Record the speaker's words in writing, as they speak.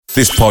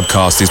This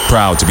podcast is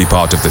proud to be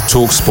part of the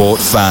TalkSport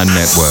Fan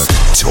Network.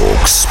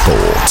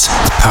 TalkSport.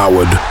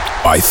 Powered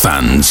by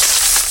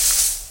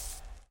fans.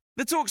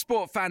 The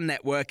TalkSport Fan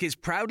Network is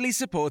proudly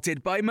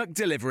supported by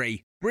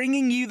McDelivery,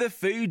 bringing you the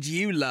food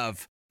you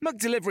love.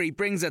 McDelivery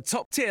brings a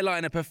top-tier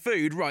lineup of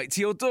food right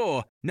to your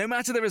door. No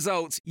matter the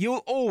result,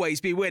 you'll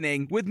always be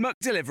winning with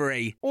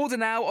McDelivery. Order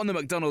now on the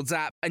McDonald's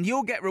app and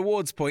you'll get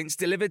rewards points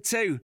delivered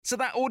too. So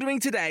that ordering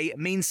today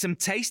means some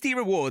tasty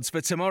rewards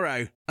for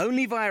tomorrow.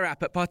 Only via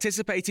app at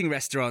participating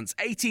restaurants.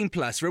 18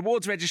 plus.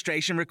 Rewards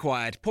registration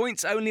required.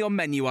 Points only on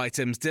menu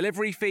items.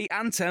 Delivery fee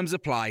and terms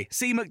apply.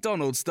 See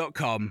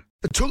mcdonalds.com.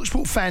 The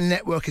TalkSport Fan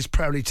Network is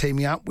proudly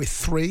teaming up with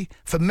 3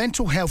 for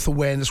Mental Health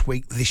Awareness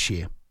Week this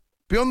year.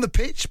 Beyond the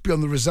pitch,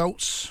 beyond the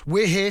results,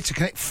 we're here to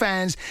connect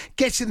fans,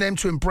 getting them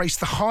to embrace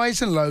the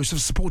highs and lows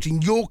of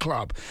supporting your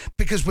club,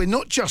 because we're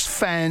not just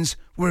fans,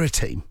 we're a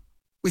team.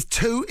 With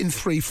 2 in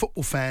 3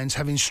 football fans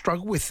having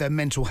struggled with their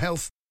mental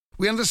health,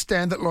 we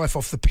understand that life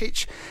off the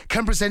pitch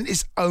can present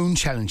its own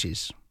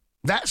challenges.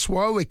 That's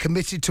why we're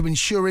committed to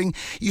ensuring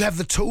you have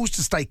the tools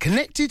to stay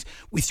connected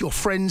with your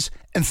friends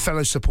and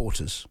fellow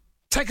supporters.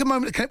 Take a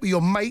moment to connect with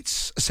your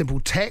mates. A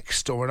simple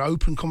text or an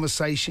open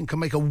conversation can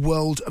make a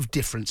world of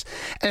difference.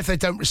 And if they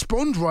don't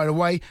respond right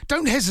away,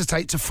 don't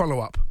hesitate to follow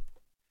up.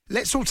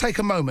 Let's all take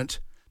a moment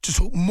to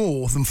talk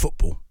more than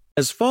football.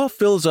 As fall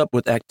fills up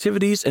with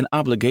activities and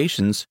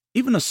obligations,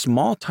 even a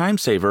small time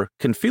saver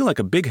can feel like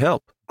a big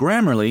help.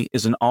 Grammarly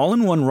is an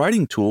all-in-one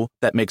writing tool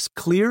that makes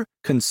clear,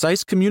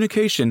 concise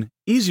communication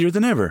easier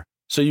than ever,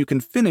 so you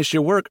can finish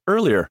your work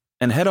earlier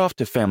and head off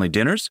to family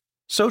dinners,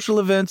 social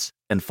events,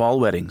 and fall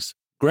weddings.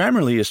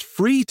 Grammarly is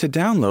free to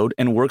download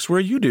and works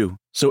where you do,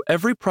 so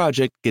every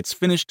project gets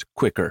finished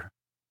quicker.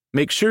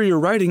 Make sure your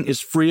writing is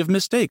free of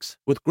mistakes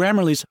with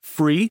Grammarly's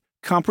free,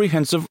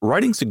 comprehensive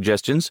writing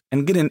suggestions,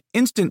 and get an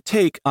instant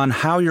take on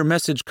how your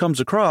message comes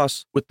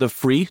across with the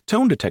free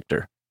tone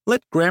detector.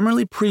 Let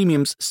Grammarly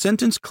Premium's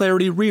sentence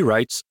clarity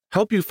rewrites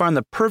help you find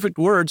the perfect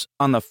words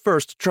on the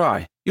first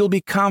try. You'll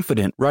be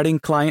confident writing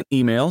client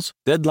emails,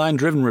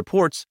 deadline-driven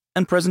reports,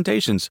 and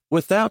presentations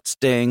without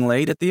staying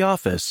late at the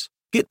office.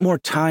 Get more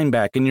time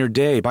back in your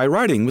day by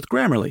writing with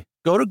Grammarly.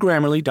 Go to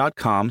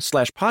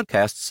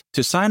Grammarly.com/podcasts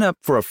to sign up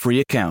for a free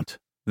account.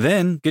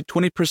 Then get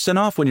 20%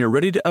 off when you're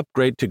ready to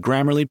upgrade to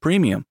Grammarly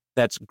Premium.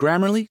 That's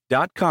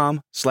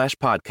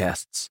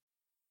Grammarly.com/podcasts.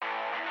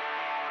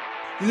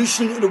 You're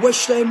listening to the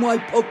West Ham Way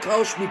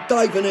podcast with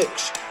Dave and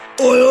X.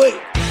 Oi, oi!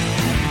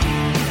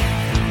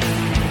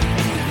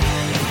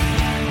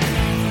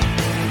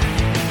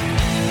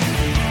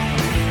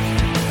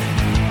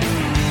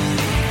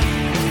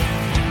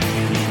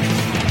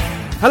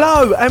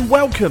 Hello and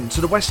welcome to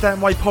the West Ham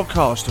Way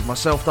podcast with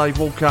myself, Dave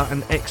Walker,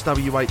 an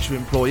ex-WHU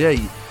employee.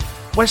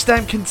 West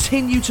Ham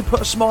continue to put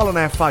a smile on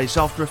our face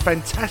after a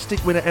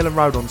fantastic win at Ellen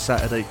Road on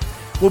Saturday.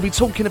 We'll be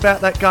talking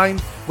about that game,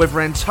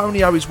 whether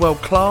Antonio is world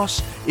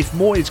class, if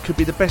Moyes could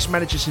be the best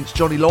manager since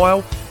Johnny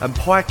Lyall, and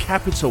Pi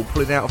Capital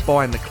pulling out of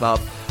buying the club.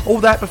 All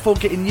that before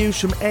getting news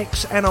from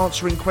X and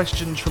answering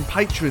questions from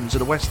patrons of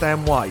the West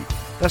Ham Way.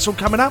 That's all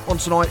coming up on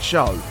tonight's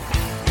show.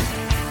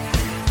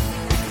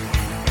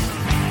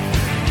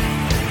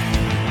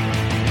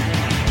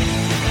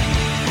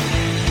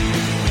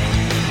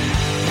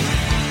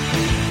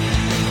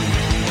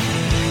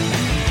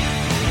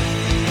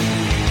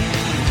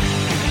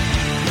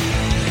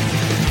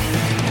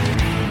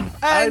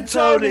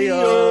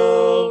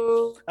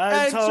 Antonio,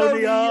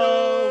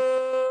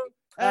 Antonio,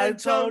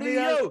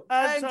 Antonio,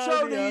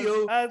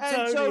 Antonio,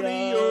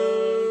 Antonio,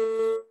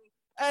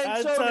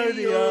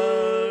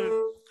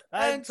 Antonio,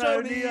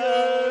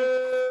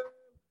 Antonio,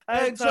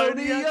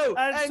 Antonio,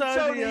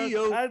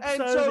 Antonio,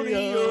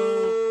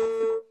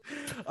 Antonio.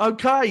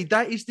 Okay,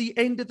 that is the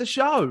end of the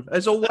show.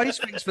 As always,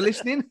 thanks for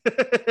listening.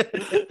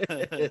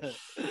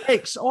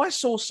 X, I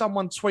saw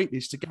someone tweet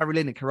this to Gary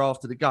Lineker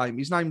after the game.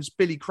 His name's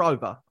Billy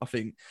Crover, I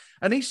think.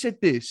 And he said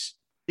this.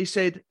 He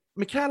said,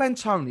 Mikel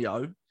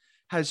Antonio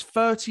has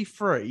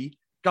 33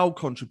 goal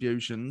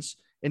contributions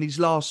in his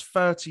last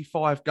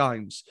 35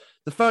 games.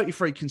 The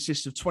 33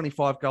 consists of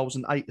 25 goals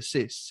and 8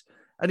 assists.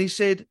 And he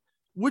said,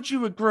 would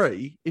you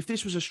agree if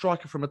this was a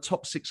striker from a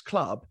top 6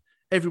 club,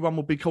 everyone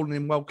would be calling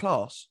him world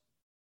class?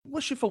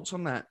 What's your thoughts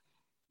on that?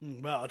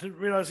 Well, I didn't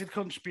realise he'd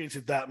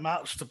contributed that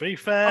much, to be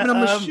fair. I mean,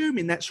 I'm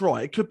assuming that's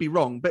right. It could be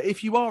wrong. But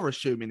if you are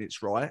assuming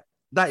it's right,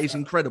 that is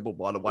incredible,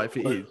 by the way, if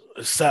it is.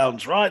 It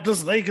sounds right,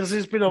 doesn't it? Because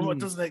he's been on,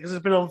 doesn't it? Because he's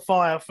been on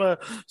fire for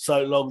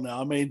so long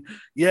now. I mean,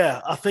 yeah,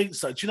 I think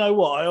so. Do you know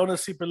what? I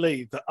honestly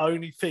believe the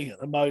only thing at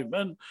the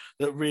moment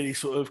that really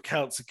sort of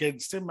counts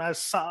against him as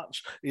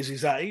such is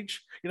his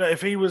age. You know,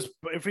 if he was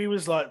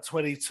like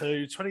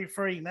 22,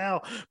 23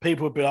 now,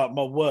 people would be like,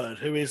 my word,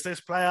 who is this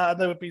player? And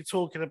they would be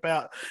talking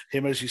about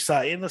him, as you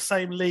say, in the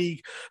same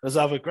league as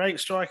other great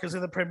strikers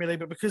in the Premier League.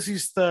 But because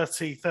he's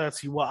 30,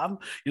 31,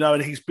 you know,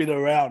 and he's been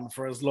around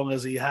for as long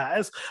as he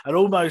has, and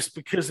almost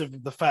because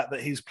of the fact that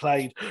he's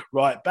played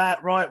right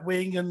back, right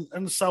wing,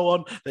 and so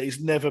on, that he's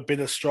never been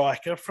a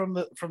striker from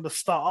the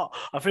start.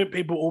 I think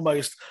people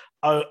almost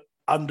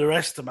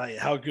underestimate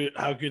how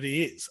good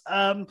he is.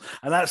 And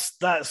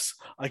that's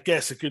I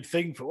guess a good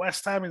thing for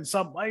West Ham in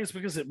some ways,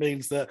 because it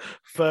means that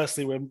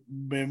firstly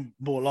we're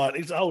more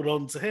likely to hold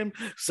on to him.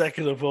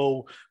 Second of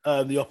all,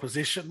 the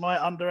opposition might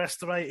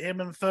underestimate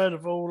him, and third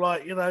of all,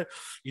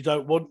 you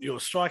don't want your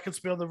striker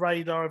to be on the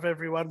radar of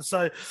everyone.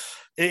 So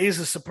it is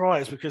a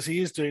surprise because he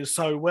is doing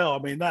so well. I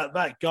mean,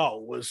 that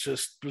goal was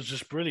just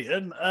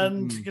brilliant,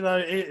 and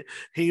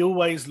he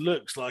always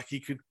looks like he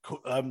could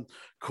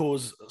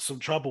cause some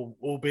trouble,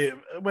 albeit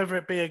whether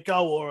it be a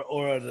goal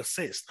or an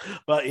assist.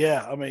 But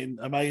yeah, I mean,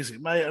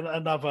 amazing, mate. And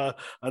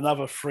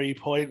another 3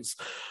 points,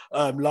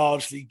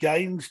 largely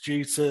gained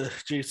due to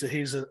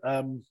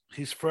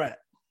his threat.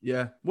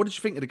 Yeah. What did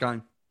you think of the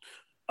game?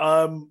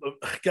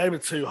 Game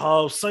of two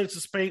halves, so to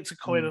speak, to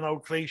coin an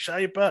old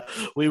cliche, but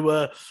we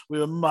were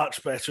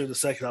much better in the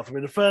second half. I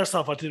mean, the first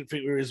half I didn't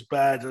think we were as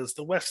bad as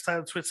the West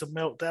Ham Twitter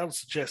meltdown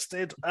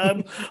suggested.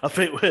 I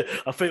think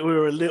we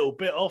were a little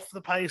bit off the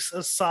pace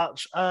as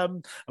such,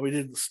 and we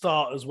didn't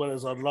start as well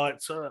as I'd like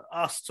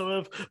us to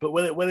have. But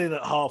when it went in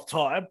at half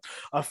time,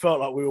 I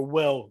felt like we were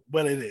well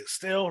in it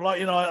still.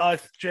 I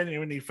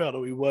genuinely felt that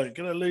we weren't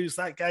going to lose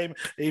that game,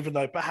 even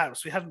though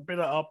perhaps we hadn't been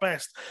at our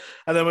best.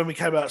 And then when we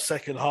came out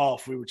second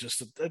half, we were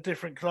just a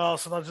different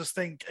class, and I just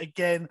think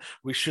again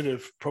we should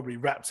have probably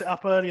wrapped it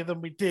up earlier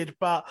than we did.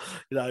 But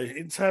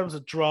in terms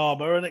of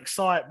drama and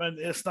excitement,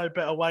 it's no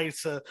better way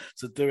to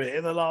do it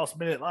in the last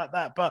minute like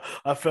that. But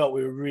I felt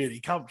we were really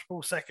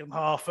comfortable second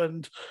half,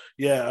 and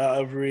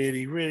a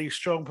really, really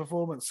strong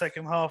performance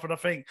second half. And I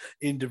think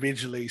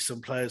individually some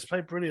players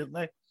played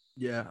brilliantly.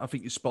 Yeah, I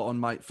think you're spot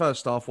on, mate.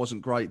 First half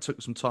wasn't great. It took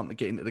some time to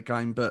get into the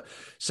game, but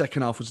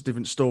second half was a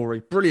different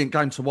story. Brilliant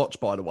game to watch,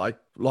 by the way.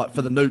 Like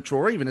for the neutral,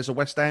 or even as a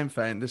West Ham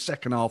fan, the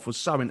second half was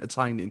so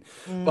entertaining.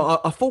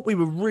 But I thought we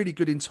were really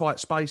good in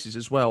tight spaces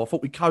as well. I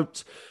thought we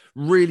coped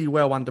really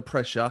well under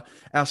pressure.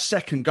 Our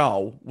second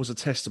goal was a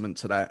testament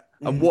to that.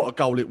 And what a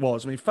goal it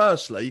was. I mean,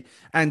 firstly,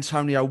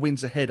 Antonio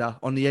wins a header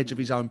on the edge of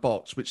his own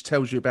box, which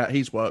tells you about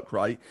his work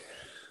rate.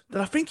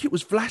 Then I think it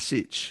was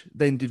Vlasic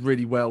then did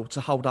really well to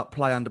hold up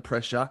play under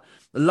pressure.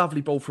 A lovely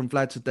ball from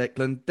Vlad to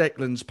Declan.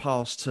 Declan's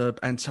pass to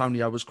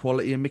Antonio was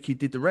quality, and Mickey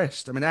did the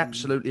rest. I mean,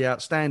 absolutely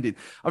outstanding.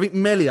 I think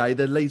Meslier,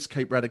 the Leeds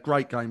keeper, had a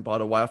great game, by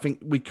the way. I think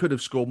we could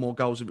have scored more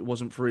goals if it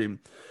wasn't for him.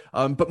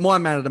 But my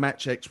man of the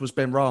match X was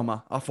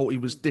Benrahma. I thought he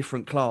was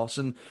different class.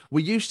 And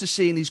we're used to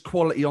seeing his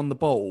quality on the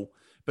ball,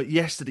 but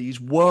yesterday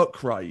his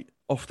work rate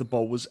off the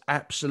ball was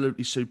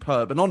absolutely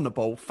superb. And on the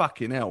ball,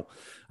 fucking hell.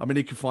 I mean,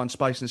 he could find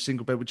space in a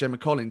single bed with Gemma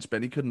Collins,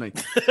 Benny, couldn't he?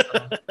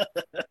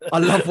 I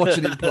love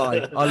watching him play.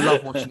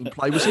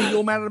 Was he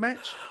your man of the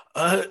match?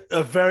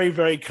 A very,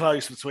 very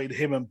close between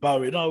him and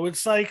Bowen, I would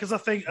say, because I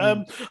think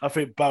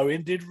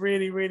Bowen did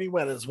really, really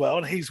well as well,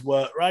 and his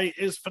work rate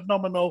is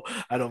phenomenal.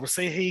 And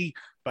obviously, he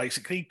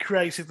basically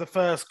created the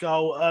first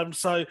goal.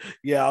 So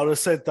yeah, I would have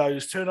said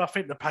those two, and I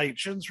think the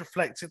patrons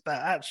reflected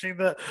that actually,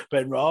 that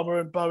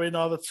Benrahma and Bowen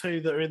are the two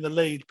that are in the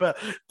lead. But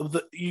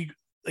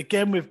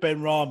again with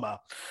Benrahma,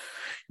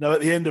 at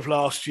the end of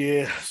last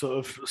year, sort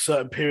of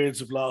certain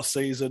periods of last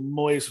season,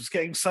 Moyes was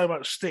getting so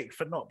much stick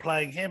for not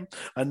playing him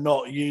and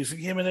not using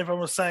him. And everyone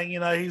was saying,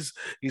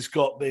 he's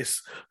got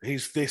this,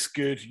 he's this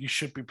good, you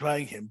should be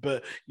playing him.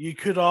 But you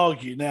could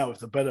argue now, with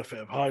the benefit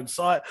of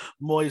hindsight,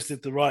 Moyes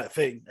did the right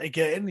thing.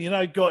 Again,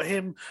 got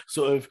him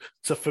sort of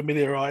to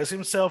familiarise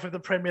himself with the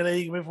Premier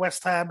League, with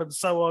West Ham and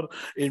so on,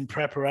 in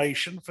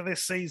preparation for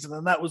this season.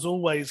 And that was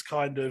always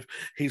kind of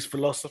his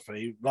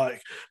philosophy.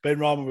 Like,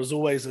 Benrahma was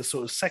always a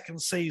sort of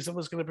second season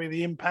was going to be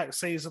the impact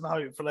season,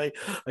 hopefully.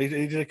 He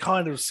did a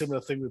kind of similar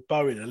thing with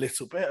Bowen a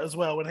little bit as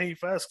well when he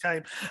first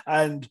came,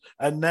 and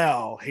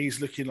now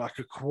he's looking like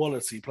a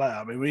quality player.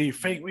 I mean, we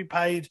think we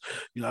paid,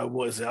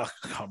 what is it? I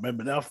can't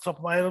remember now off the top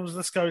of my head.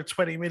 Let's go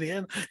 20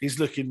 million. He's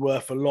looking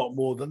worth a lot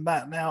more than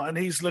that now, and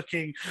he's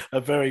looking a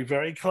very,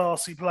 very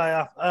classy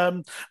player.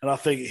 And I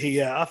think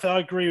I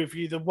agree with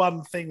you. The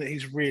one thing that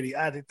he's really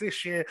added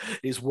this year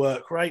is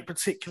work rate,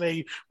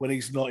 particularly when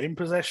he's not in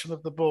possession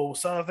of the ball.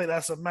 So I think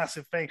that's a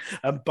massive thing.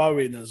 And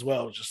Bowen as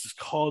well, just is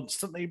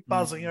constantly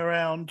buzzing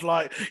around,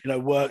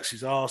 works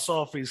his arse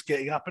off. He's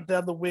getting up and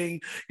down the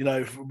wing,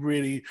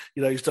 really,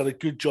 he's done a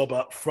good job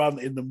up front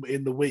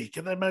in the week,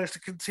 and they managed to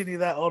continue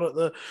that on at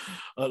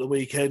the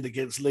weekend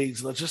against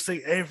Leeds. And I just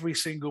think every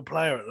single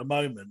player at the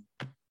moment,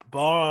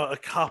 bar a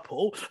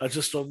couple, are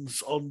just on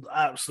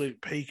absolute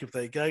peak of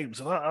their games,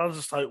 and I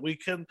just hope we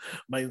can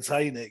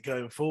maintain it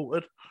going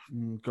forward.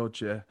 God,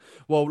 yeah.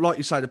 Well, like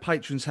you say, the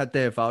patrons had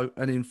their vote,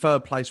 and in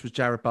third place was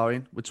Jarrod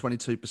Bowen with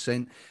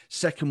 22%.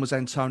 Second was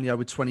Antonio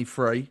with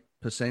 23%,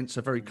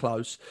 so very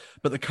close.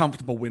 But the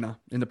comfortable winner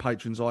in the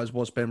patrons' eyes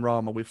was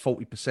Benrahma with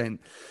 40%.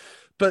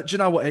 But do you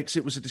know what, X?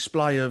 It was a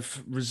display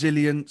of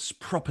resilience,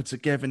 proper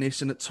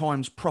togetherness, and at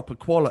times proper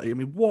quality. I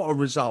mean, what a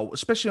result,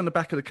 especially on the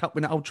back of the cup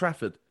win at Old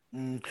Trafford.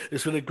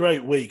 It's been a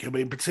great week. I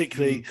mean,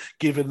 particularly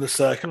given the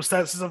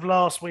circumstances of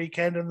last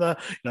weekend and the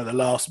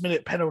last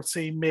minute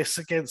penalty miss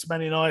against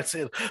Man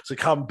United to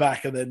come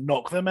back and then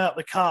knock them out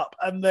the cup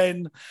and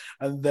then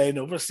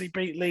obviously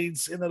beat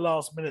Leeds in the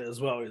last minute as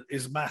well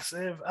is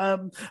massive.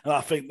 And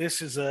I think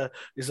this is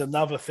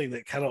another thing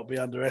that cannot be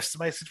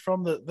underestimated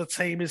from the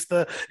team is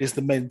the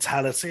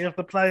mentality of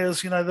the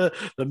players. The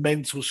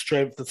mental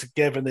strength, the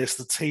togetherness,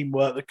 the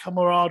teamwork, the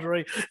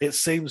camaraderie. It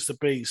seems to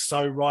be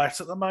so right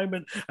at the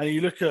moment. And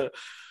you look at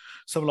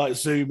someone like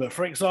Zuma,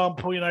 for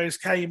example, he's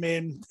came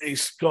in,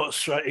 he's got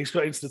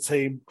into the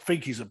team. I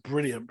think he's a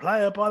brilliant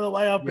player, by the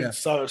way. I've been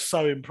so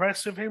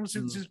impressed with him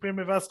since he's been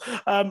with us.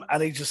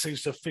 And he just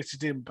seems to have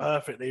fitted in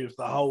perfectly with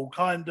the whole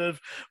kind of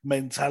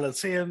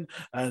mentality and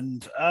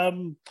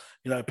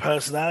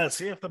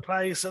personality of the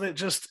place. And it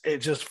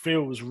just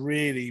feels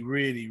really,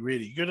 really,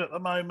 really good at the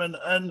moment.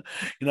 And,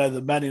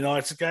 the Man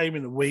United game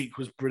in the week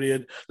was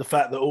brilliant. The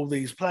fact that all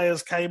these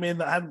players came in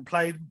that hadn't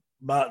played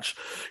much.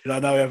 I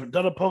know we haven't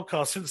done a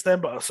podcast since then,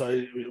 but so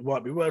it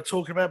might be worth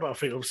talking about. But I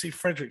think obviously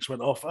Fredericks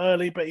went off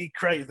early, but he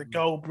created the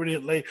goal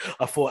brilliantly.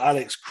 I thought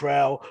Alex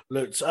Krau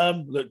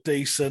looked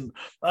decent.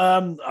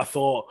 I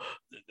thought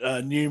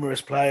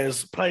numerous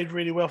players played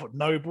really well. I thought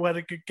Noble had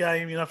a good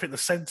game. I think the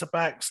centre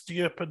backs,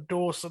 Diop and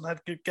Dawson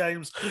had good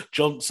games.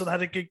 Johnson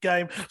had a good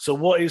game. So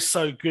what is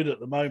so good at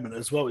the moment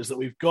as well is that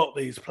we've got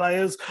these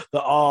players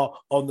that are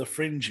on the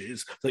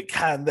fringes that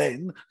can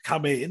then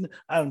come in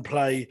and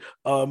play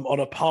on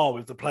a par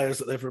with the players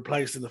that they've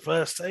replaced in the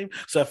first team.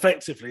 So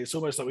effectively, it's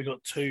almost like we've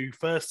got 2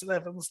 first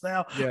 11s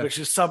now, which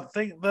is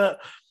something that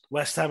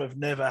West Ham have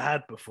never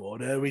had before.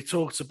 Now, we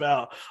talked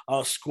about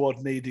our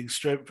squad needing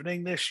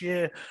strengthening this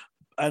year.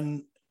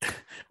 And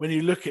when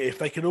you look at it, if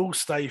they can all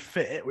stay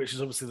fit, which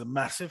is obviously the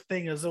massive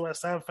thing as a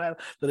West Ham fan,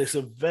 then it's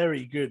a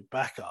very good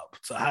backup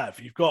to have.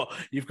 You've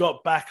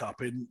got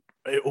backup in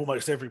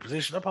almost every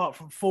position apart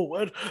from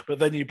forward, but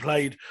then you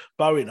played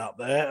Bowen up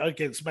there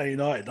against Man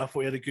United. I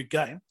thought he had a good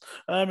game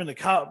in the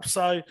cup,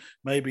 so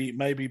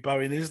maybe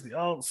Bowen is the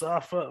answer.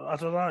 I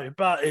don't know,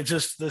 but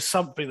there's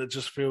something that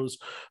just feels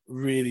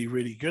really,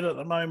 really good at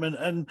the moment,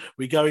 and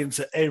we go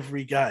into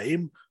every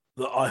game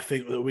that I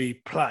think that we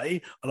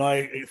play, and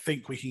I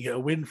think we can get a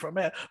win from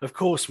it. Of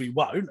course we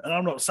won't, and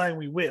I'm not saying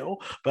we will,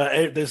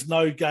 but there's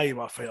no game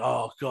I think,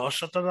 oh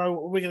gosh, I don't know,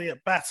 we're going to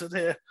get battered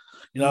here.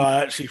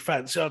 I actually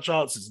fancy our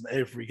chances in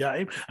every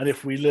game, and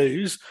if we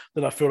lose,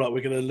 then I feel like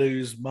we're going to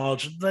lose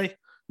marginally,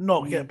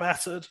 not get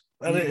battered,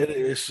 and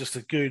it's just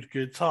a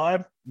good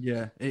time.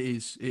 Yeah,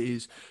 it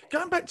is.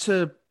 Going back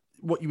to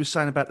what you were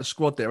saying about the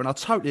squad there, and I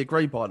totally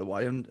agree, by the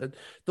way, and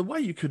the way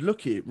you could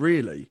look at it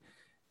really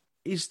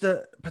is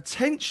that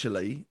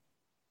potentially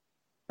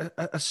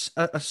a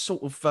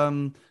sort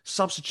of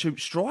substitute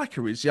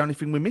striker is the only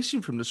thing we're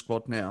missing from the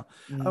squad now.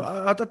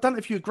 I don't know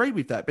if you agree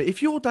with that, but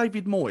if you're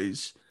David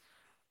Moyes,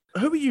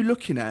 who are you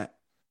looking at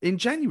in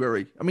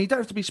January? I mean, you don't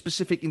have to be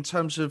specific in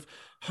terms of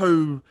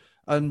who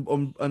and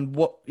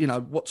what,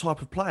 what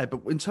type of player,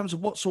 but in terms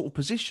of what sort of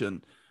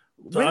position,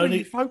 where are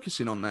you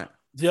focusing on that?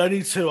 The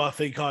only two I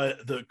think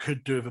that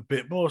could do with a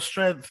bit more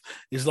strength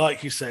is,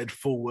 like you said,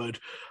 forward.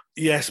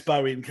 Yes,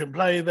 Bowen can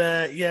play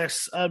there.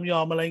 Yes,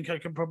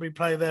 Yarmolenko can probably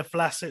play there.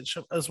 Vlasic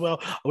as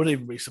well. I wouldn't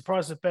even be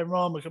surprised if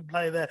Benrahma can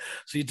play there.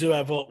 So you do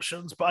have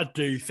options, but I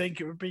do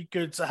think it would be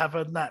good to have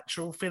a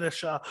natural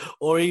finisher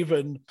or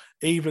even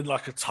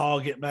like a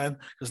target man,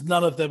 because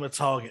none of them are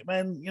target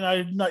men.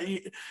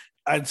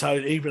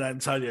 Antonio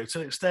to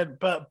an extent,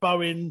 but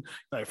Bowen,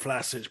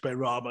 Vlasic,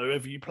 Benrahma,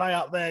 whoever you play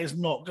up there is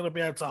not going to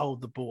be able to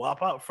hold the ball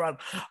up front.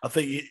 I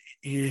think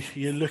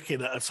you're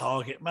looking at a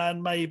target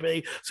man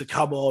maybe to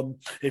come on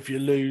if you're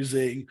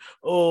losing,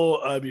 or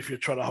if you're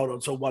trying to hold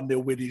on to a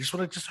 1-0 win, you just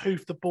want to just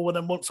hoof the ball and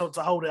then want someone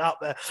to hold it up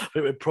there. I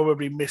think we're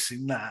probably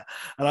missing that.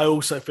 And I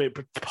also think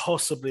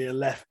possibly a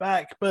left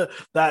back, but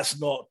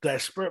that's not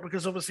desperate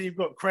because obviously you've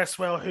got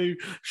Cresswell, who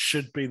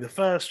should be the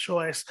first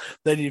choice.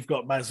 Then you've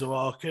got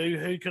Masuaku,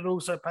 who can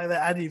also play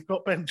there, and you've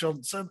got Ben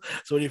Johnson.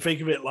 So when you think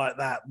of it like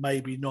that,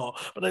 maybe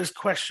not. But there's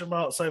question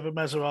marks over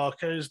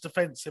Masuaku's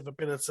defensive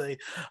ability.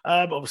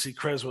 Obviously,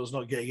 Cresswell's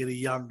not getting any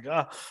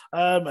younger,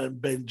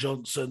 and Ben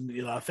Johnson,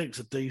 I think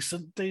it's a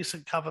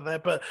decent cover there.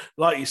 But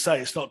like you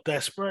say, it's not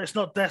desperate. It's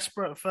not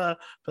desperate for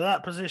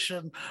that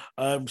position.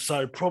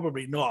 So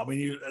probably not. I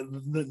mean,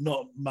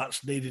 not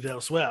much needed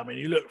elsewhere. I mean,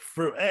 you look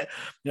through it.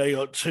 You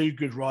got 2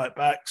 good right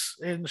backs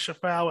in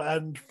Schafau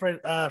and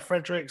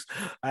Fredericks,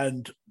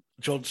 and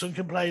Johnson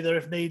can play there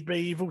if need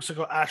be. You've also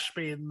got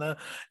Ashby in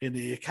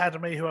the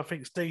academy, who I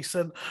think is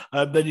decent.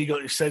 Then you got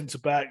your centre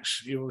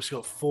backs. You've also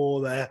got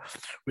 4 there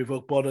with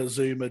Ogbonna,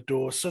 Zuma,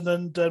 Dawson,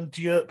 and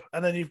Diop.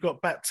 And then you've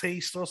got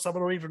Baptiste or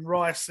someone, or even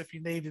Rice if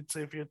you needed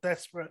to, if you're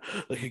desperate.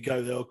 They could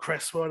go there, or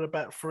Cresswell in a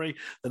back 3.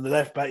 Then the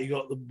left back, you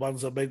got the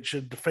ones I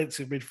mentioned.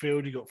 Defensive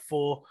midfield, you got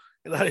 4.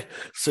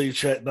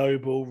 Souček,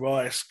 Noble,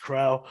 Rice,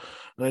 Krau,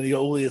 and then you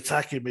got all the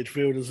attacking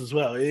midfielders as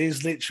well. It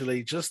is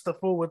literally just the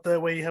forward there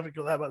where you haven't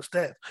got that much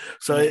depth.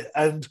 So,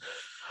 and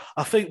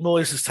I think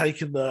Moyes has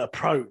taken the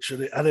approach,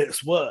 and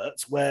it's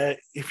worked, where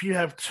if you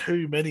have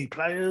too many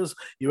players,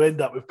 you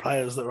end up with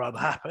players that are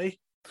unhappy.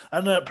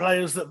 And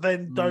players that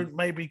then don't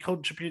maybe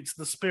contribute to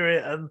the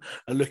spirit and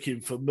are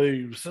looking for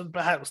moves and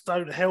perhaps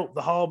don't help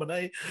the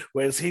harmony,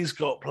 whereas he's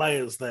got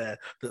players there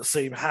that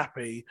seem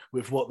happy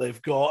with what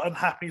they've got and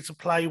happy to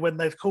play when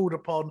they're called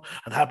upon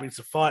and happy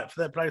to fight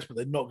for their place, but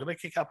they're not going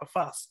to kick up a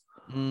fuss.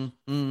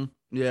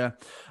 Yeah,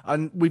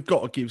 and we've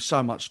got to give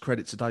so much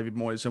credit to David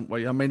Moyes, haven't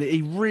we? I mean,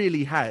 he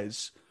really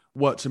has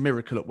worked a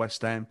miracle at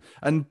West Ham,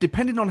 and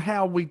depending on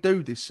how we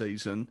do this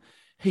season,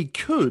 he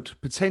could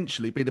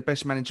potentially be the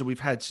best manager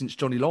we've had since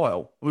Johnny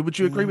Lyle. Would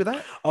you agree with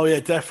that? Oh, yeah,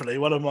 definitely.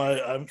 One of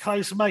my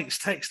close mates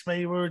texted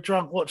me. We were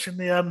drunk watching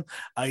the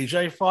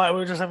AJ fight. We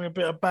were just having a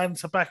bit of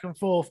banter back and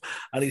forth.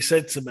 And he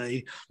said to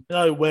me,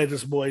 where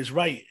does Moyes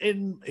rate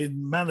in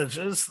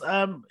managers?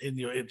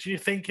 Do you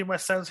think in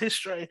West Ham's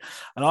history?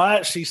 And I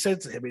actually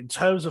said to him, in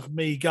terms of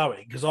me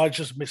going, because I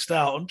just missed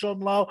out on John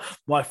Lyle.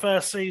 My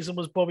first season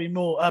was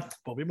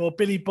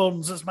Billy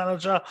Bonds as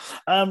manager.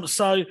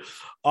 So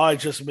I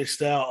just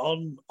missed out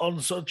on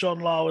sort of John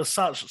Lyle as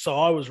such. So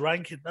I was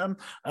ranking them,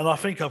 and I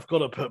think I've got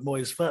to put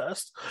Moyes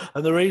first.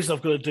 And the reason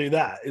I've got to do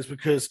that is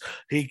because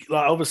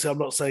obviously I'm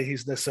not saying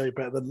he's necessarily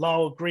better than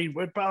Lyle or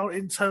Greenwood, but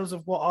in terms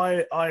of what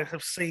I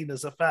have seen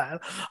as a fan,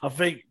 I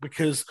think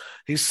because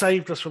he's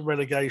saved us from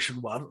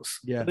relegation once,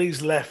 then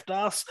he's left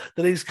us,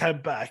 then he's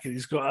come back and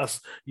he's got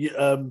us,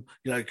 kind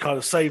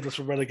of saved us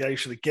from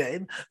relegation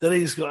again, then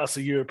he's got us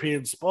a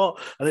European spot,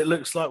 and it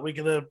looks like we're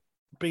going to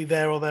be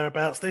there or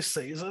thereabouts this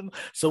season.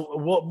 So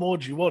what more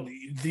do you want?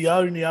 The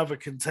only other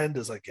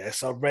contenders, I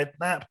guess, are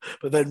Redknapp,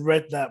 but then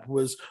Redknapp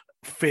was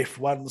fifth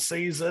one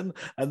season,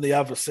 and the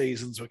other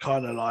seasons were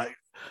kind of like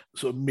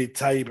sort of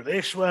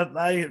mid-table-ish, weren't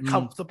they?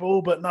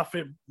 Comfortable, but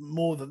nothing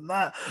more than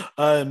that.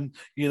 Then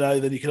you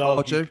can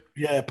argue,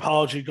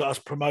 Pardew got us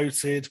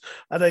promoted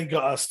and then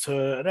got us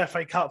to an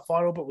FA Cup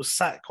final, but was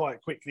sacked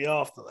quite quickly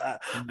after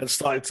that and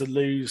started to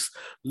lose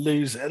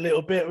it a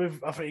little bit.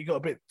 I think he got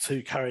a bit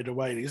too carried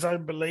away in his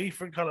own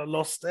belief and kind of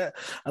lost it.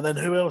 And then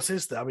who else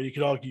is there? I mean, you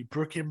could argue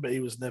Brooklyn, but he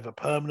was never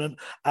permanent.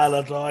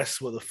 Allardyce,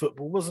 the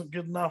football wasn't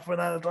good enough when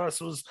Allardyce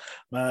was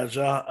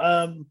manager.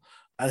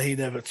 And he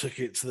never took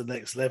it to the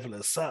next level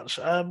as such.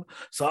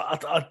 So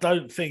I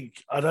don't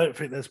think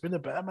there's been a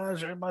better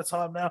manager in my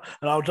time now,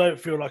 and I don't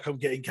feel like I'm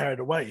getting carried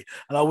away.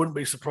 And I wouldn't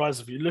be surprised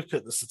if you look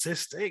at the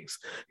statistics,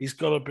 he's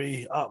got to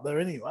be up there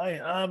anyway.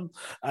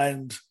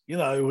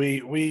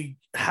 We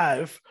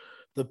have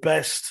the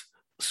best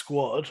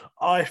squad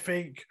I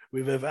think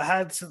we've ever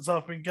had since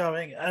I've been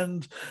going,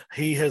 and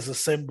he has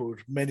assembled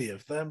many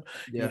of them.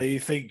 You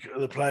think of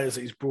the players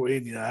that he's brought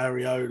in,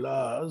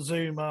 Areola,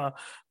 Zuma,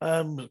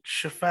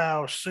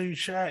 Shafal,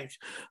 Souček,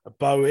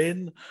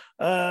 Bowen,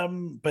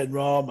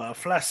 Benrahma,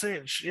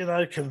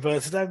 Vlasic,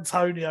 converted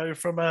Antonio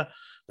from a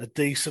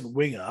decent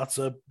winger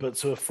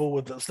to a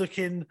forward that's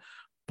looking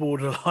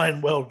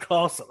borderline world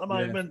class at the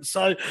moment.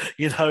 So,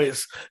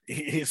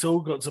 it's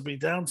all got to be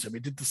down to him. He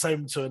did the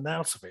same to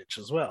Arnautovic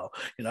as well.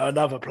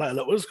 Another player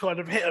that was kind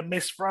of hit and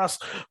miss for us,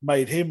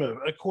 made him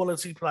a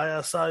quality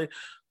player. So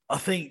I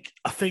think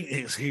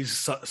he's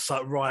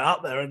so right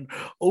up there. And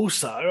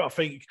also, I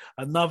think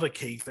another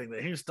key thing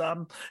that he's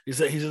done is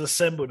that he's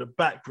assembled a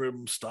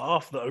backroom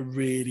staff that are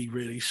really,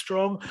 really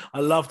strong.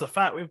 I love the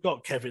fact we've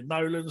got Kevin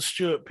Nolan,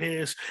 Stuart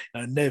Pearce,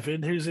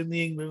 Nevin, who's in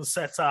the England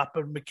setup,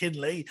 and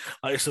McKinley.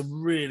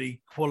 Some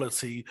really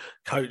quality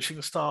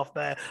coaching staff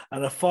there.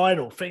 And a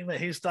final thing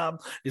that he's done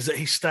is that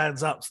he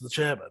stands up to the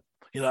chairman.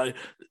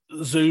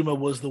 Zuma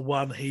was the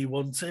one he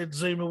wanted.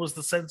 Zuma was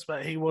the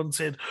centre-back he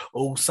wanted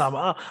all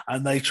summer,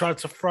 and they tried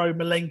to throw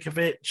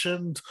Milenkovic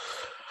and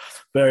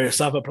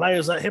various other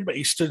players at him, but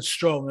he stood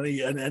strong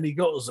and he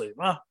got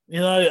Zuma,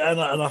 and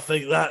I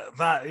think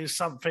that is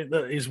something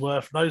that is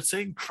worth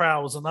noting.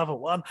 Kral's another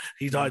one.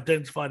 He'd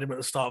identified him at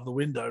the start of the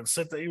window and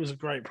said that he was a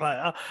great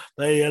player.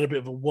 They had a bit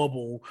of a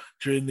wobble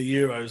during the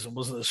Euros and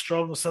wasn't as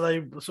strong, so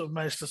they sort of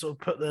managed to sort of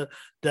put the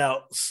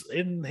doubts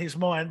in his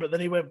mind, but then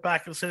he went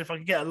back and said, if I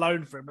can get a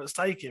loan for him, let's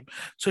take him.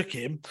 Took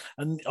him,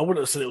 and I wouldn't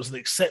have said it was an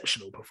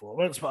exceptional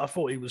performance, but I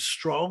thought he was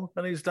strong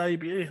in his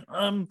debut.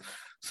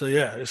 So,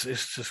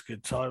 it's just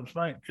good times,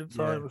 mate. Good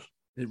times.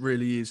 Yeah, it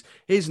really is.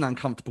 Here's an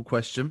uncomfortable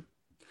question.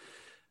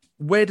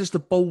 Where does the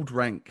board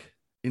rank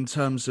in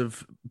terms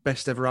of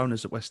best ever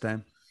owners at West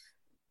Ham?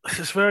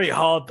 It's very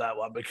hard, that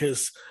one,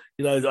 because,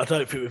 I don't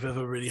think we've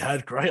ever really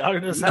had great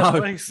owners, have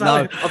we?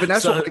 No. I mean,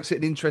 that's what makes it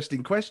an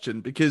interesting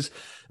question, because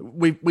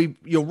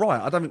you're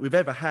right. I don't think we've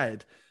ever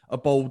had a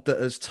board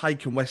that has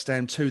taken West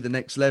Ham to the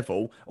next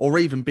level or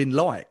even been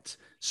liked.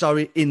 So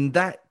in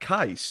that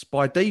case,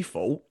 by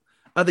default,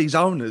 are these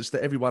owners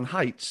that everyone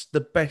hates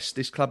the best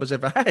this club has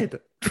ever had?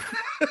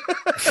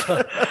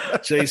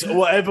 Jeez,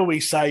 whatever we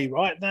say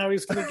right now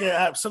is going to get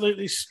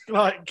absolutely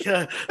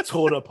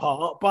torn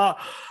apart. But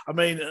I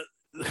mean,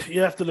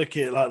 you have to look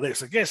at it like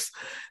this. I guess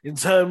in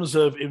terms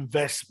of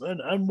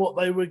investment and what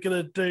they were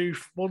going to do,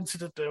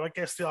 wanted to do, I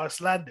guess the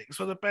Icelandics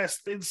were the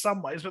best in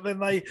some ways, but then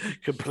they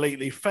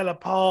completely fell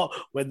apart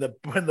when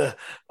the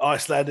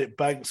Icelandic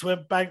banks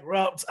went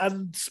bankrupt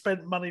and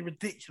spent money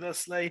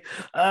ridiculously.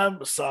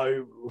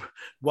 So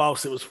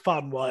whilst it was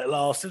fun while it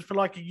lasted for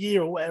like a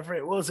year or whatever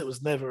it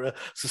was never a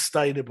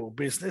sustainable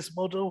business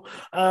model.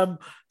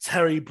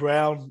 Terry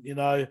Brown,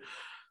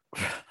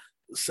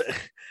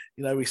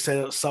 we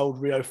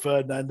sold Rio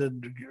Ferdinand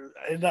and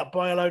ended up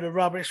buying a load of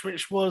rubbish,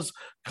 which was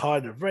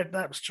kind of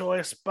Redknapp's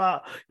choice.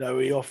 But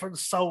he often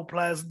sold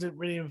players and didn't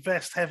really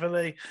invest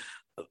heavily.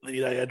 He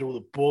had all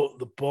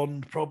the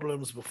bond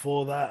problems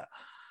before that.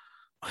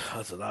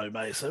 I don't know,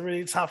 mate. It's a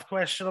really tough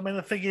question. I mean,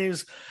 the thing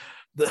is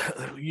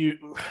that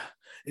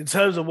in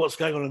terms of what's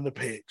going on in the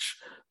pitch,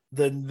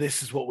 then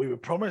this is what we were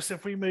promised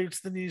if we moved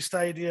to the new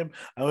stadium,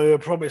 and we were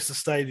promised a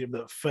stadium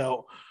that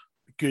felt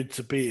good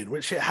to be in,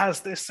 which it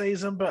has this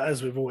season. But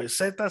as we've always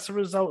said, that's a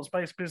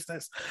results-based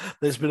business.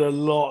 There's been a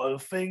lot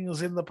of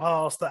things in the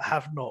past that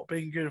have not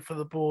been good for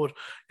the board.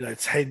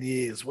 10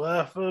 years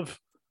worth of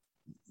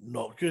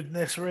not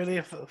goodness,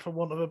 really, for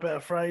want of a better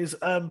phrase.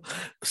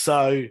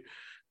 So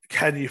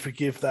can you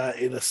forgive that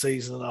in a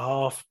season and a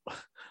half?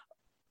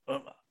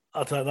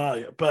 I don't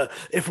know. But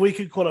if we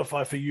can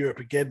qualify for Europe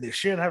again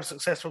this year and have a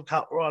successful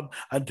cup run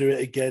and do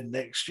it again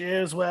next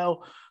year as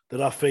well,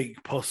 then I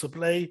think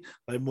possibly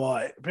they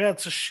might be able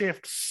to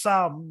shift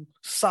some,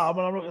 and I'm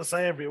not going to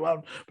say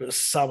everyone, but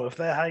some of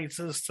their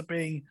haters to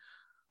be,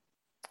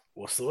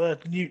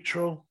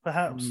 neutral,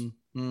 perhaps.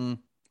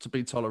 To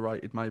be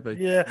tolerated, maybe.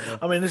 Yeah.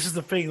 I mean, this is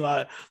the thing,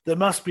 like, there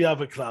must be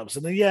other clubs,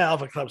 and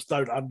other clubs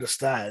don't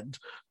understand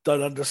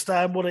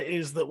what it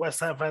is that West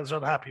Ham fans are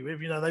unhappy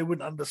with. They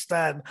wouldn't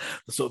understand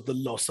the sort of the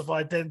loss of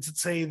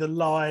identity, the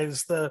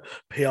lies, the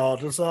PR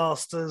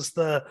disasters,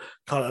 the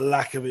kind of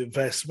lack of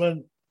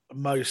investment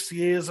most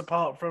years,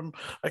 apart from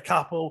a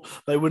couple.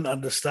 They wouldn't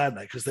understand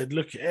that because they'd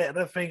look at it and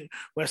I think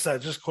West Ham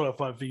just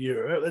qualified for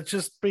Europe. They're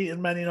just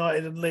beating Man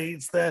United and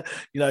Leeds. They're,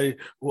 I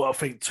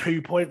think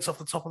 2 points off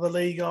the top of the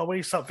league, are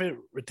we? Something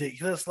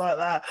ridiculous like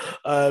that.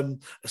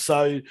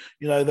 So,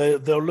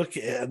 they'll look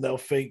at it and they'll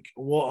think,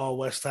 what are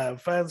West Ham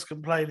fans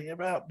complaining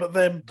about? But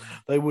then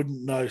they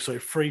wouldn't know. So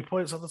 3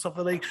 points off the top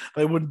of the league,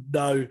 they wouldn't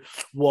know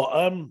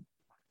what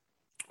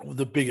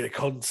the bigger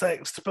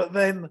context. But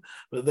then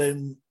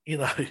you're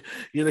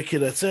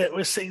looking at it,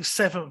 we're sitting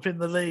 7th in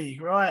the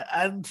league, right?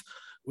 And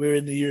we're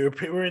in the Europe,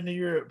 and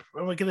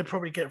we're going to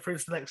probably get through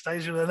to the next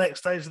stage, the next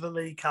stage of the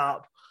League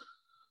Cup.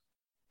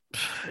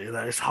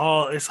 It's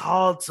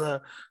hard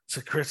to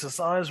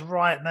criticise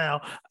right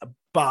now,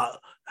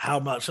 but how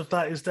much of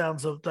that is down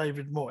to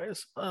David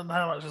Moyes and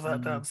how much is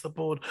that down to the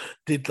board?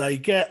 Did they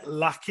get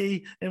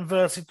lucky,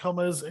 inverted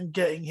commas, in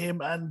getting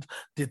him, and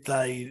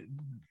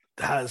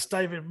has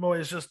David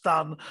Moyes just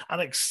done an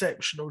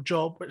exceptional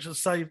job which has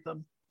saved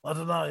them? I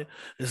don't know.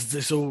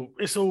 It's all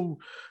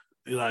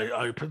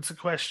open to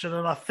question,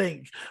 and I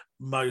think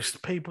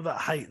most people that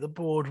hate the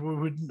board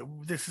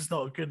this is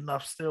not good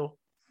enough still.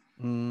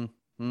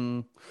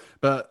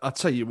 But I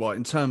tell you what,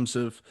 in terms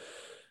of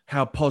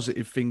how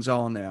positive things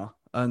are now,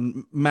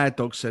 and Mad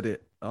Dog said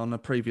it on a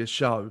previous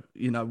show,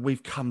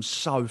 we've come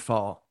so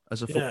far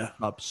as a football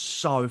club,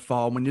 so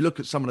far. When you look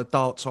at some of the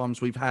dark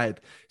times we've had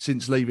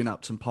since leaving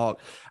Upton Park,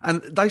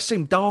 and they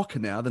seem darker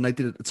now than they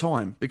did at the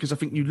time, because I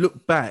think you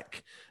look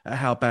back at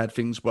how bad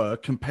things were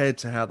compared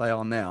to how they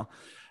are now.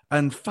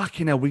 And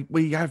fucking hell,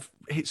 we have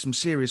hit some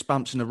serious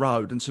bumps in the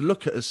road. And to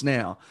look at us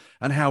now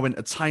and how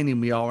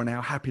entertaining we are and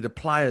how happy the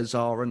players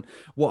are and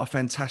what a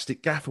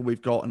fantastic gaffer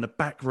we've got and the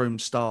backroom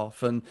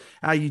staff and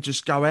how you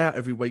just go out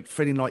every week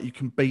feeling like you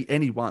can beat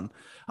anyone.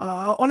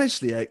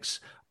 Honestly, X,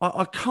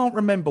 I can't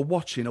remember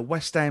watching a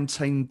West Ham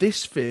team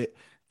this fit,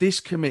 this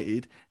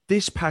committed,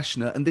 this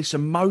passionate and this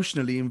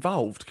emotionally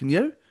involved. Can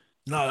you?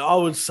 No, I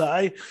would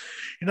say,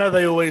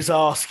 they always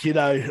ask,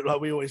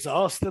 like we always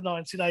ask the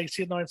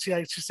 1980 and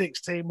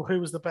 1986 team, who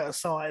was the better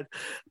side?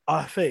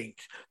 I think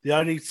the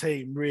only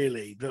team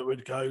really that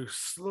would go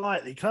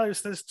slightly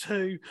close, there's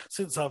two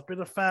since I've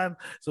been a fan.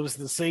 So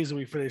obviously the season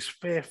we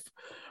finished 5th.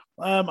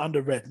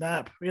 Under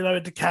Redknapp,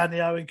 Di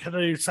Canio and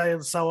Canute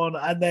and so on.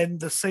 And then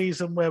the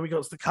season where we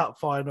got to the cup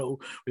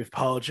final with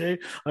Pardew.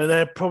 And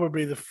they're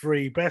probably the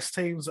 3 best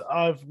teams that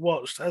I've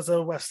watched as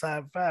a West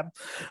Ham fan.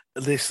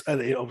 This, and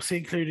obviously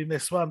including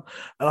this one.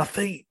 And I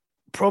think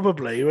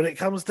probably when it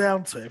comes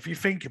down to it, if you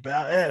think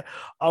about it,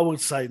 I would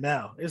say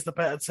now is the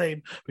better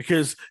team,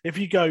 because if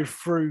you go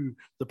through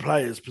the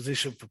players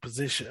position for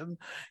position,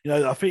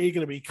 I think you're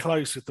going to be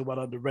close with the one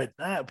under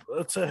Redknapp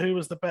to who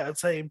was the better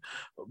team.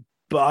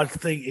 But I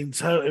think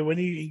when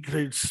you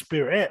include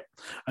spirit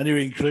and you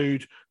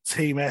include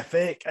team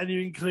ethic and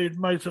you include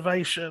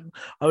motivation,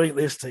 I think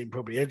this team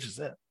probably edges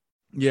it.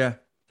 Yeah.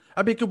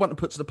 That'd be a good one to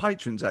put to the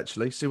patrons,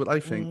 actually, see what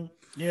they think.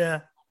 Yeah.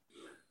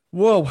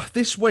 Well,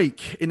 this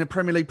week in the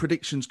Premier League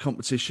predictions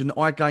competition,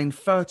 I gained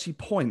 30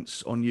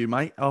 points on you,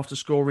 mate, after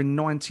scoring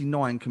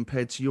 99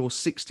 compared to your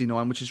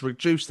 69, which has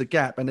reduced the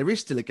gap. And there is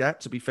still a gap,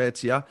 to be fair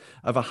to you,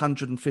 of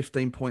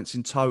 115 points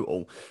in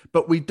total.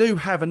 But we do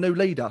have a new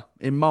leader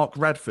in Mark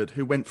Radford,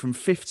 who went from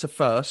 5th to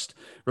 1st,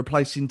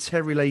 replacing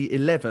Terry Lee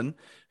 11,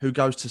 who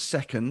goes to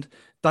 2nd.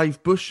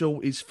 Dave Bushell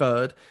is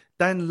 3rd.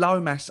 Dan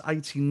Lomas,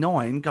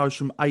 89, goes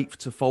from 8th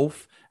to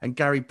 4th. And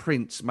Gary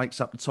Prince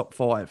makes up the top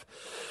 5.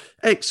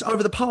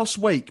 Over the past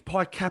week,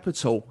 Pi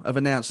Capital have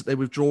announced that they're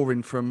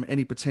withdrawing from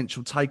any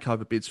potential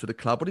takeover bids for the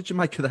club. What did you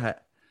make of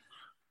that?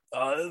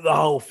 The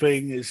whole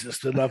thing is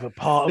just another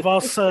part of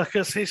our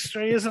circus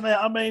history, isn't it?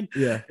 I mean,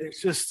 Yeah.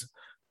 it's just...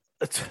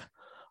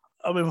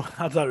 I mean,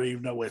 I don't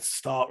even know where to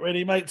start,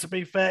 really, mate, to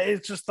be fair.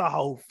 It's just the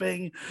whole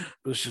thing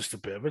was just a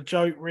bit of a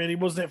joke, really,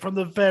 wasn't it? From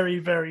the very,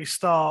 very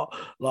start,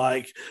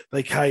 like,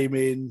 they came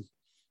in,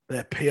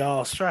 their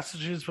PR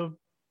strategies were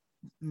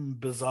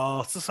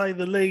bizarre, to say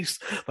the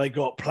least. They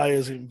got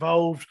players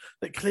involved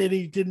that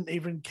clearly didn't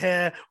even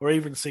care or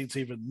even seem to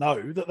even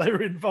know that they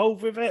were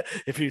involved with it,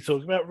 if you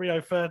talk about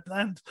Rio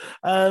Ferdinand.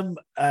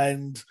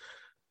 And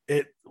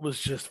it was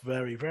just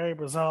very, very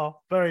bizarre,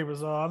 very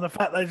bizarre. And the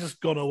fact they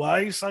just gone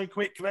away so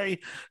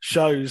quickly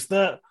shows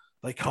that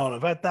they can't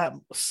have had that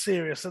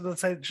serious an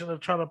intention of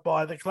trying to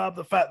buy the club.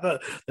 The fact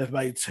that they've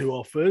made 2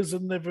 offers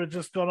and they've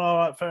just gone, all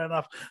right, fair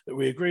enough, that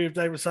we agree with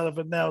David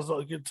Sullivan, now's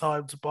not a good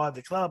time to buy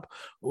the club.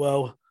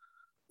 Well,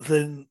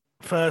 then,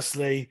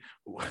 firstly,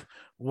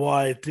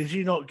 why did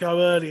you not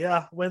go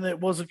earlier when it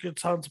was a good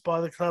time to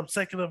buy the club?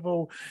 Second of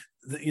all,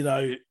 you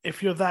know,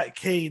 if you're that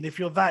keen, if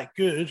you're that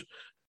good,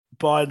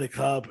 buying the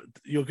club,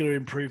 you're going to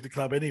improve the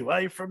club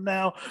anyway from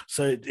now.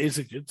 So it is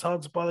a good time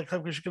to buy the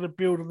club because you're going to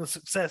build on the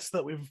success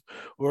that we've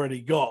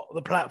already got,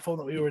 the platform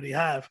that we already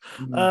have.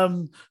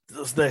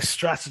 Their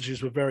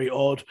strategies were very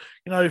odd.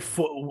 You know,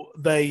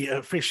 they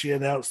officially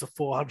announced a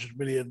 £400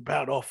 million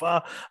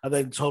offer, and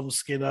then Tom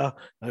Skinner,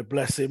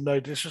 bless him,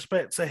 no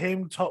disrespect to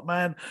him, top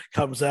man,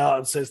 comes out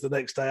and says the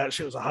next day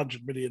actually it was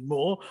 100 million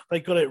more. They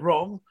got it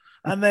wrong.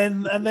 And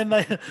then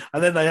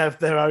they have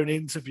their own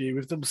interview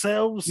with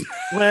themselves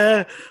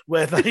where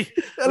they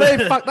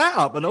fucked that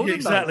up and all,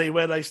 exactly,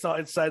 where they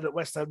started saying that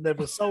West Ham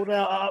never sold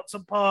out at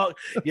Upton Park,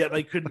 yet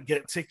they couldn't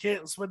get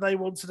tickets when they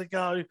wanted to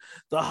go.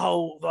 The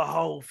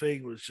whole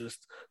thing was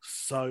just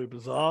so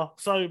bizarre.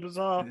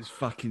 It's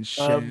fucking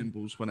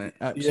shambles, wasn't it?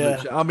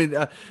 Absolutely. Yeah. I mean,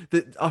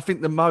 I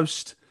think the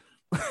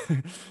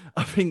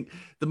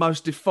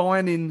most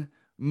defining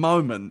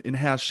moment in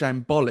how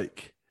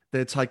shambolic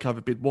their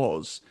takeover bid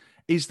was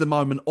is the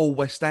moment all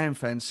West Ham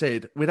fans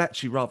said, we'd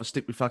actually rather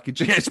stick with fucking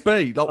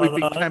GSB. Like, we've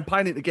been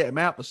campaigning to get him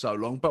out for so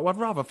long, but I'd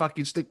rather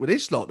fucking stick with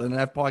this lot than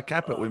have Pi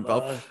Capital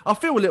involved. I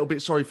feel a little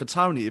bit sorry for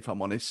Tony, if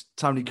I'm honest,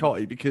 Tony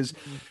Cottee, because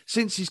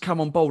since he's come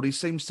on board, he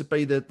seems to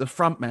be the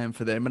front man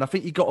for them. And I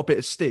think he got a bit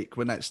of stick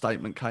when that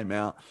statement came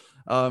out,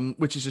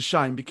 which is a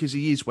shame because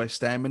he is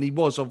West Ham and he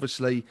was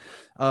obviously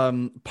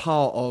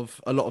part of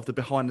a lot of the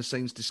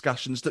behind-the-scenes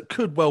discussions that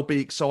could well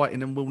be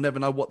exciting and we'll never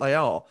know what they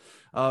are.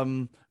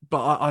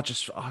 But I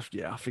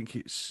think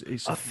it's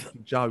a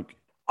joke.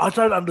 I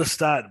don't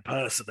understand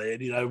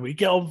personally, and we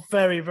get on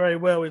very, very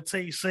well with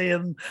TC,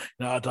 and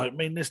I don't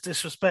mean this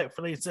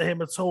disrespectfully to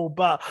him at all,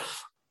 but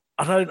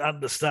I don't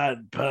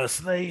understand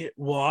personally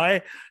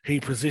why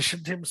he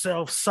positioned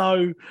himself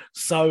so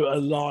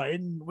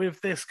aligned with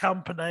this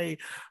company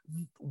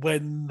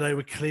when they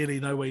were clearly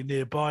nowhere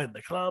near buying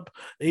the club.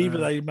 Either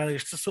they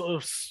managed to sort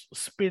of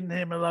spin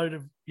him a load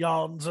of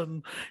yarns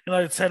and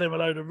tell him a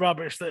load of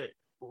rubbish that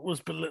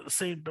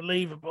seemed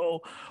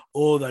believable,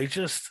 or they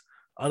just,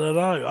 I don't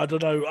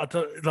know.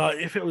 Like,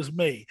 if it was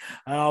me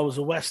and I was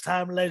a West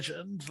Ham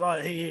legend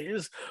like he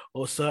is,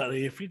 or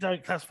certainly if you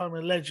don't classify him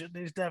as a legend,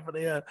 he's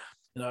definitely a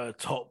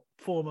top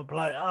former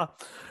player.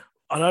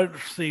 I don't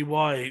see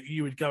why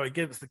you would go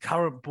against the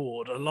current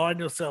board, align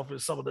yourself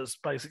with someone that's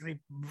basically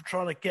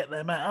trying to get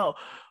them out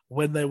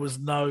when there was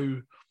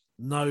no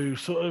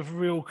sort of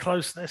real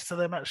closeness to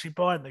them actually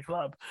buying the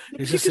club.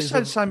 You could say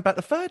the same about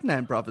the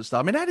Ferdinand brothers, though.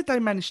 I mean, how did they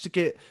manage to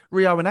get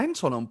Rio and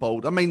Anton on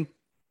board? I mean,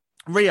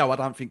 Rio, I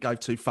don't think gave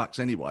 2 fucks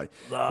anyway.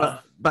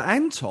 But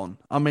Anton,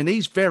 I mean,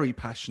 he's very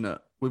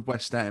passionate with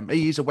West Ham.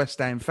 He is a West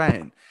Ham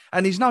fan.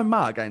 And he's no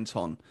mug,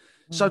 Anton.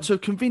 So to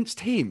have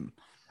convinced him,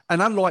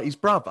 and unlike his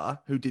brother,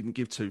 who didn't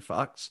give 2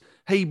 fucks,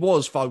 he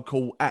was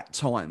vocal at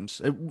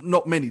times,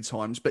 not many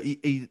times, but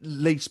he at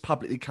least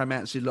publicly came out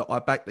and said, look, I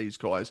back these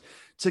guys.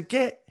 To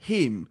get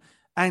him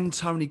and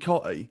Tony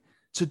Cottee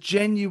to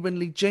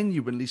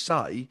genuinely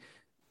say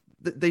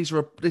that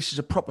this is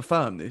a proper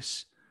firm,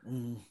 this,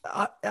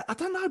 I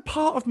don't know,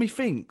 part of me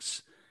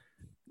thinks,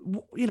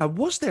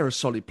 was there a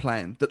solid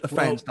plan that the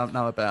fans don't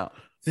know about?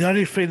 The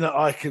only thing that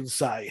I can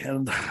say,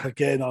 and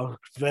again, I'm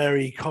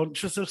very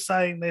conscious of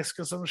saying this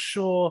because I'm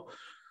sure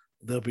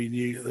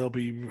there'll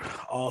be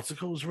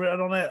articles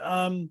written on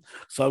it.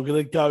 So I'm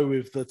going to go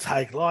with the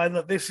tagline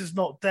that this is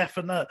not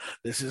definite.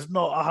 This is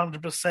not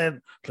 100%.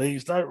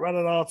 Please don't run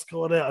an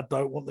article on it. I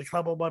don't want the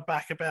club on my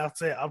back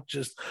about it. I'm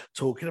just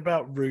talking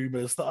about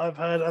rumours that I've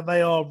heard, and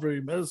they are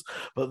rumours.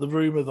 But the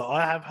rumour that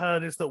I have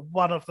heard is that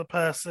one of the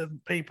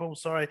people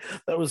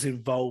that was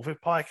involved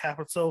with Pi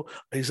Capital,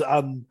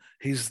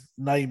 he's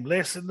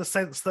nameless in the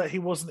sense that he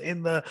wasn't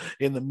in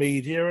the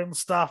media and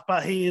stuff,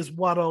 but he is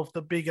one of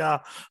the bigger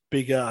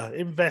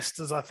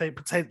investors, I think,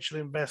 potential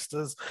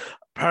investors.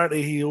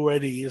 Apparently he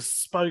already has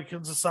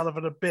spoken to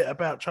Sullivan a bit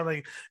about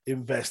trying to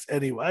invest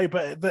anyway,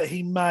 but that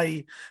he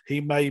may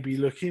be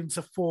looking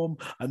to form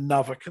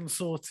another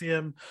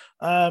consortium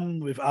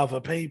with other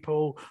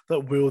people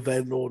that will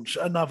then launch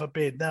another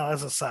bid. Now,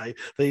 as I say,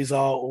 these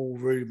are all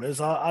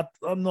rumours.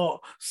 I'm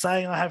not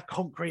saying I have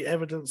concrete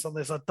evidence on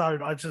this. I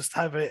don't. I just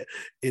have it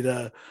in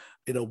a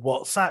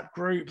WhatsApp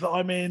group that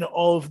I'm in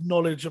of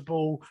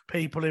knowledgeable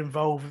people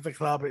involved with the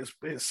club.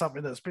 It's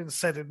something that's been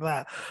said in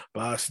that,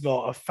 but it's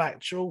not a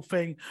factual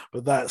thing.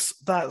 But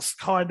that's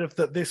kind of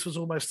that. This was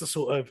almost a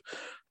sort of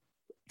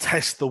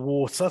test the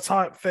water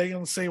type thing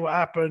and see what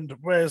happened.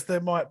 Whereas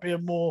there might be a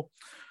more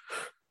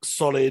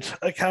solid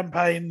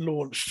campaign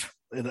launched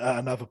at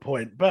another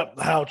point. But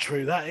how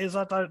true that is,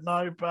 I don't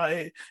know.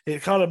 But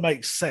it kind of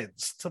makes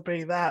sense to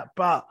be that.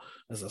 But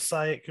as I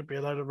say, it could be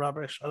a load of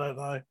rubbish. I don't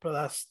know. But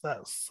that's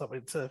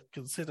something to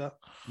consider.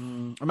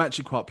 I'm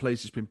actually quite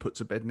pleased it's been put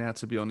to bed now,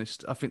 to be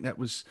honest. I think that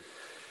was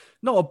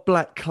not a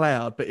black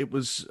cloud, but it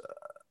was,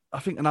 I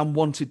think, an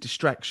unwanted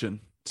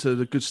distraction to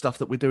the good stuff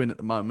that we're doing at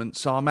the moment.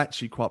 So I'm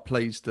actually quite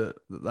pleased that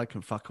they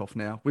can fuck off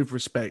now, with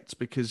respect,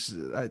 because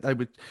I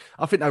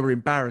think they were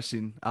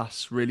embarrassing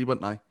us, really,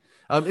 weren't they?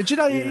 Do you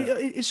know,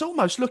 it's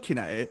almost looking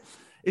at it,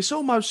 it's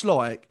almost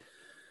like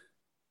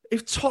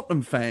if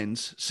Tottenham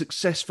fans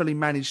successfully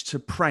managed to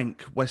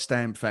prank West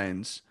Ham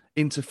fans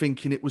into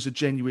thinking it was a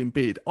genuine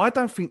bid, I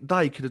don't think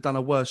they could have done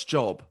a worse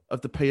job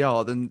of the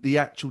PR than the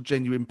actual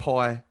genuine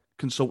Pi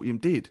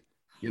consortium did.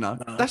 You know,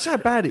 that's how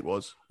bad it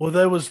was. Well,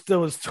 there was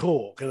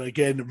talk, and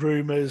again,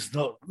 rumours.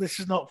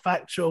 This is not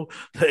factual.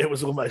 That it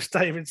was almost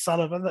David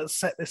Sullivan that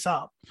set this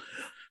up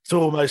to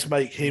almost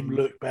make him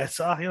look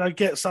better. You know,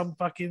 get some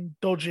fucking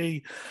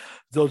dodgy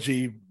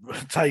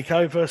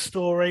takeover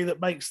story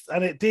that makes,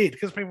 and it did,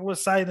 because people were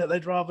saying that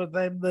they'd rather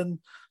them than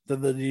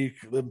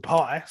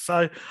Pi.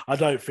 So I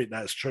don't think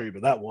that's true,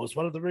 but that was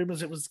one of the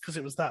rumours. It was because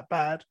it was that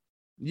bad.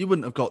 You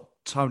wouldn't have got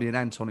Tony and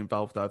Anton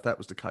involved, though, if that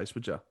was the case,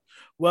 would you?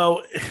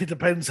 Well, it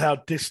depends how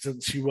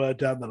distant you were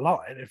down the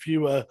line. If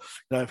you were,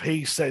 if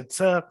he said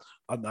to,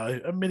 I don't know,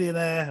 a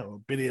millionaire or a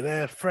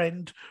billionaire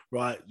friend,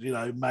 right,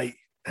 mate,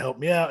 help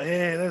me out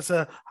here. There's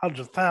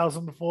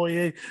 100,000 for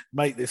you.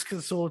 Make this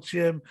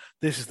consortium.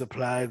 This is the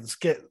plans.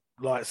 Get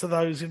likes of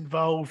those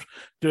involved.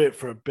 Do it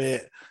for a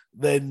bit.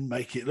 Then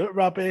make it look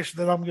rubbish.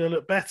 Then I'm going to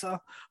look better.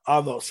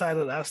 I'm not saying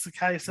that that's the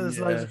case. There's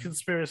loads of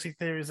conspiracy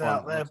theories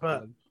out there,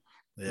 but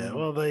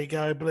well, there you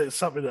go. But it's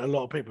something that a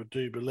lot of people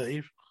do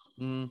believe.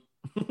 I mean,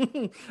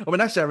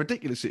 that's how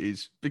ridiculous it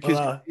is,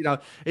 because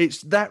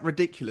it's that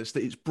ridiculous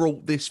that it's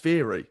brought this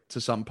theory to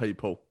some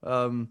people.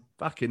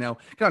 Fucking hell,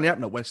 it can only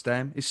happen at West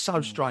Ham. It's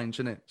so strange,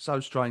 isn't it? So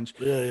strange.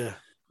 Yeah.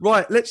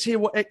 Right, let's hear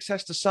what X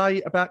has to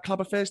say about club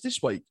affairs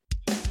this week.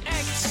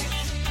 X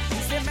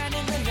is the man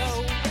in the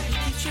know.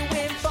 He keeps you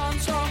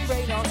informed from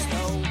rain or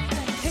snow.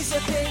 His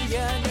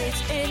opinion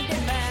is in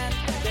demand.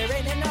 There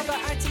ain't another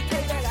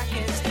ITK that I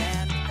can stand.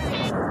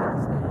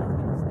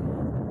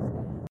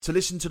 To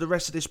listen to the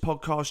rest of this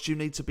podcast, you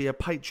need to be a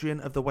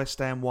Patreon of the West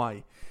Ham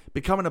Way.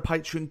 Becoming a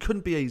Patreon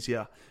couldn't be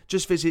easier.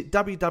 Just visit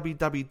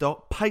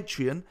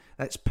www.patreon,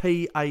 that's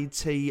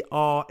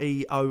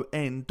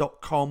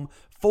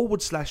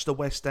patreon.com/the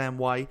West Ham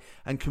Way,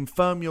 and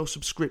confirm your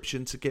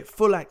subscription to get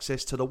full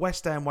access to the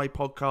West Ham Way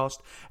podcast,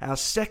 our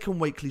second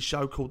weekly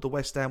show called the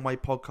West Ham Way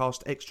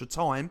Podcast Extra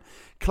Time,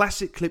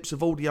 classic clips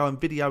of audio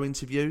and video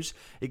interviews,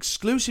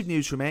 exclusive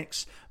news from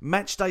X,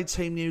 matchday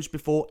team news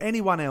before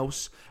anyone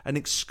else, an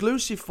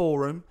exclusive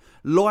forum,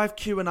 live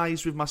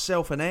Q&As with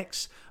myself and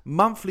X,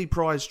 monthly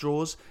prize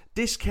draws,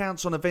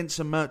 discounts on events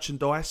and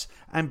merchandise,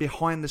 and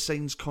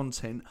behind-the-scenes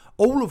content,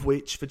 all of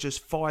which for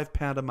just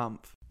 £5 a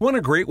month. Want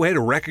a great way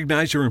to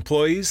recognize your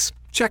employees?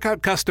 Check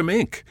out Custom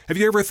Ink. Have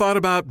you ever thought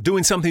about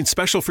doing something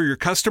special for your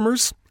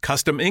customers?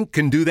 Custom Ink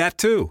can do that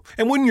too.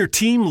 And wouldn't your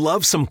team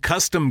love some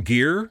custom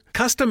gear?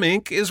 Custom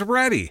Ink is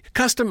ready.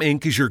 Custom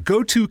Ink is your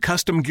go-to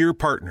custom gear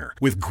partner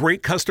with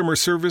great customer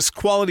service,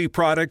 quality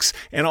products,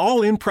 and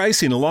all-in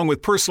pricing along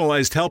with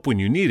personalized help when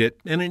you need it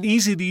and an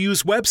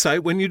easy-to-use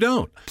website when you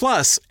don't.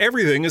 Plus,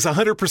 everything is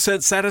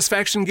 100%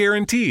 satisfaction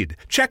guaranteed.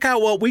 Check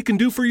out what we can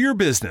do for your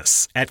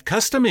business at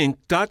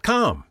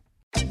customink.com.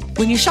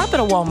 When you shop at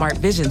a Walmart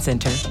Vision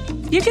Center,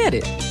 you get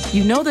it.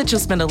 You know that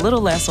you'll spend a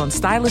little less on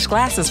stylish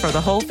glasses for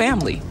the whole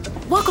family.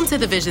 Welcome to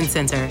the Vision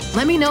Center.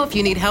 Let me know if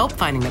you need help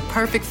finding the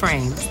perfect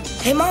frames.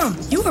 Hey, Mom,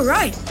 you were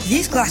right.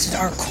 These glasses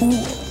are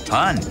cool.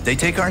 Hon, they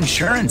take our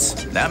insurance.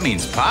 That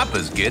means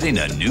Papa's getting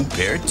a new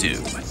pair, too.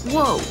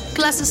 Whoa,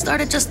 glasses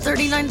start at just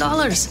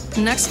 $39.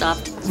 Next stop,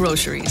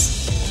 groceries.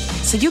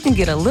 So you can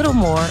get a little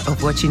more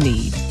of what you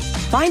need.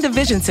 Find a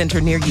Vision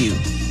Center near you.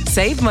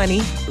 Save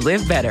money,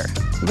 live better.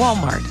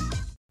 Walmart.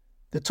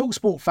 The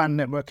TalkSport Fan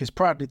Network is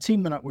proudly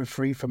teaming up with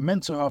Free for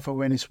Mental Health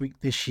Awareness Week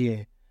this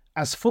year.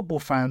 As football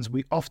fans,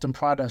 we often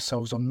pride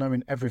ourselves on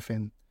knowing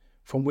everything,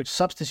 from which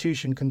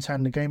substitution can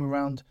turn the game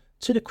around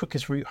to the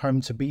quickest route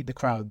home to beat the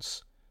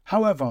crowds.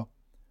 However,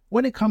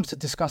 when it comes to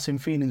discussing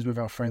feelings with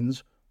our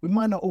friends, we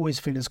might not always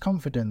feel as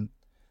confident.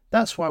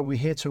 That's why we're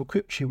here to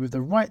equip you with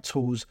the right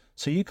tools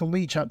so you can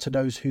reach out to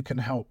those who can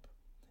help.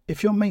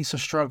 If your mates are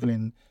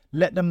struggling,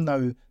 let them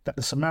know that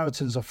the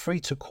Samaritans are free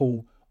to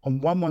call on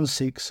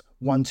 116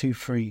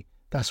 123.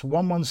 That's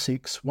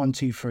 116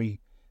 123.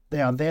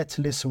 They are there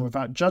to listen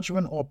without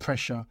judgment or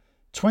pressure,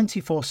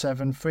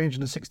 24/7,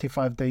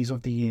 365 days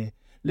of the year.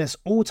 Let's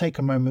all take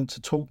a moment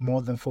to talk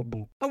more than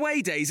football.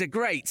 Away days are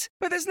great,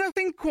 but there's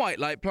nothing quite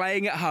like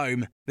playing at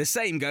home. The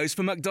same goes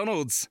for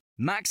McDonald's.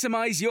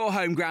 Maximise your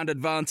home ground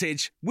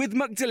advantage with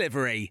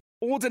McDelivery.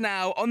 Order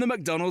now on the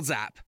McDonald's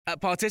app.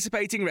 At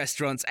participating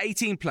restaurants,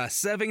 18 plus,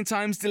 serving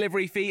times,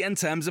 delivery fee and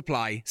terms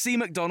apply. See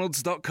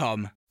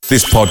mcdonalds.com.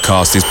 This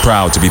podcast is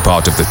proud to be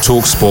part of the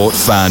TalkSport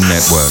Fan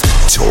Network.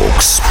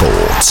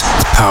 TalkSport.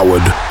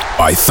 Powered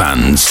by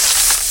fans.